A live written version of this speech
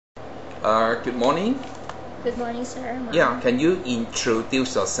Good morning. Good morning, sir. Yeah, can you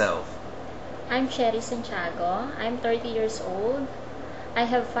introduce yourself? I'm Sherry Santiago. I'm 30 years old. I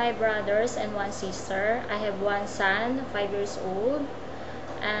have 5 brothers and 1 sister. I have 1 son, 5 years old,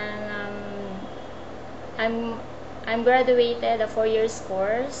 and I'm graduated a 4 years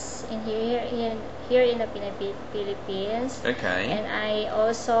course in here in the Philippines. Okay. And I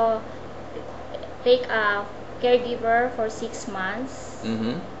also take a caregiver for 6 months.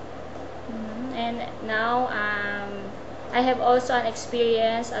 And now I have also an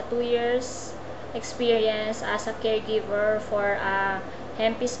experience, a 2 years experience as a caregiver for a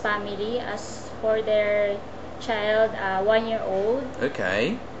Hempis family as for their child 1 year old.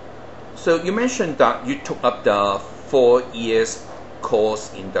 Okay. So you mentioned that you took up the 4 years course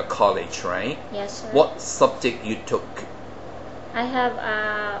in the college, right? Yes, sir. What subject you took? I have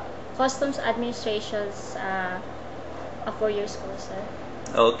customs administration's a 4 years course, sir.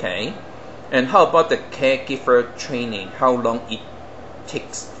 Okay. And how about the caregiver training? How long it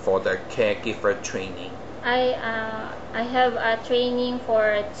takes for the caregiver training? I have a training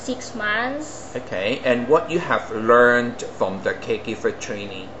for 6 months. Okay. And what you have learned from the caregiver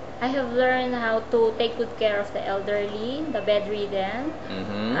training? I have learned how to take good care of the elderly, the bedridden,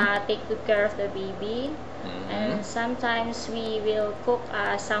 take good care of the baby, and sometimes we will cook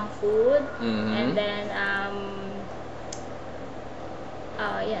some food, and then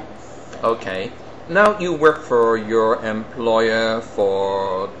yes. Okay. Now you work for your employer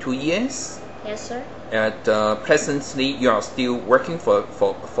for 2 years? Yes, sir. And presently you are still working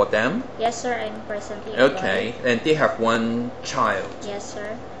for them? Yes, sir. I'm presently employed. Okay. And they have 1 child? Yes,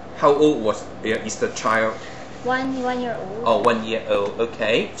 sir. How old is the child? 1 year old. Oh, 1 year old.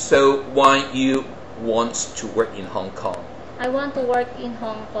 Okay. So why you want to work in Hong Kong? I want to work in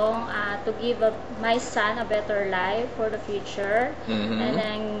Hong Kong to give my son a better life for the future, and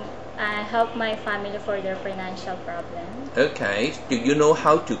then help my family for their financial problems. Okay. Do you know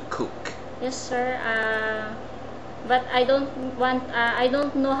how to cook? Yes, sir. But I don't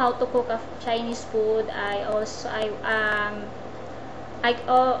know how to cook a Chinese food. I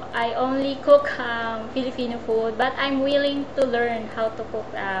only cook Filipino food, but I'm willing to learn how to cook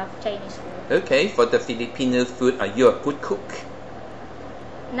Chinese food. Okay. For the Filipino food, are you a good cook?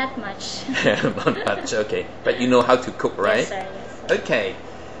 Not much. Not much. Okay. But you know how to cook, right? Yes, sir. Yes, sir. Okay.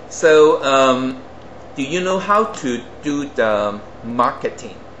 So, do you know how to do the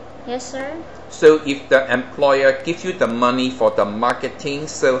marketing? Yes, sir. So, if the employer gives you the money for the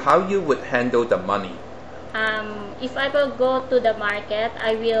marketing, so how you would handle the money? If I will go to the market,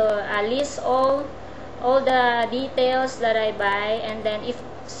 I will list all the details that I buy, and then if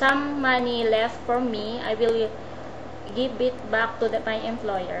some money left for me, I will give it back to my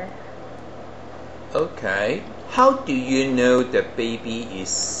employer. Okay. How do you know the baby is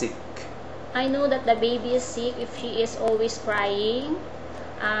sick? I know that the baby is sick if she is always crying,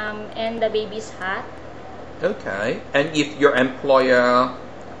 and the baby is hot. Okay. And if your employer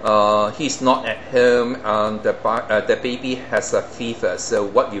he's not at home and the baby has a fever, so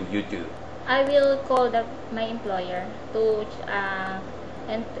what will you do? I will call my employer to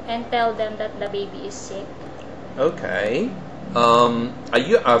and tell them that the baby is sick. Okay. Are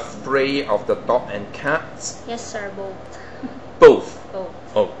you afraid of the dog and cats? Yes, sir, both. Both? Both.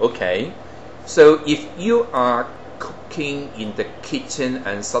 Oh, okay. So if you are cooking in the kitchen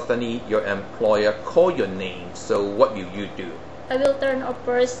and suddenly your employer call your name, so what will you do? I will turn off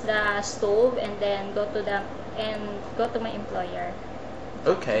first the stove and then go to my employer.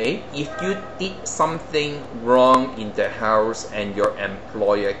 Okay. If you did something wrong in the house and your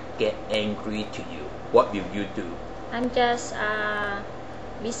employer get angry to you, what will you do? I'm just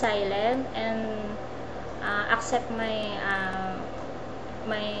be silent and accept my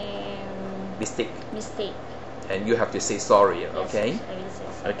mistake. And you have to say sorry, okay? Yes, I will say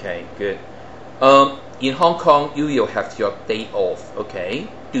sorry. Okay, good. In Hong Kong, you will have your day off, okay?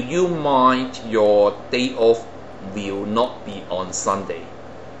 Do you mind your day off will not be on Sunday?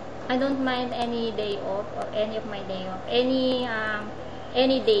 I don't mind any day off or any of my day off. Any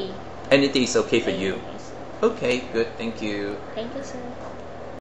day. Any day is okay for you? Yes. Okay, good. Thank you. Thank you, sir.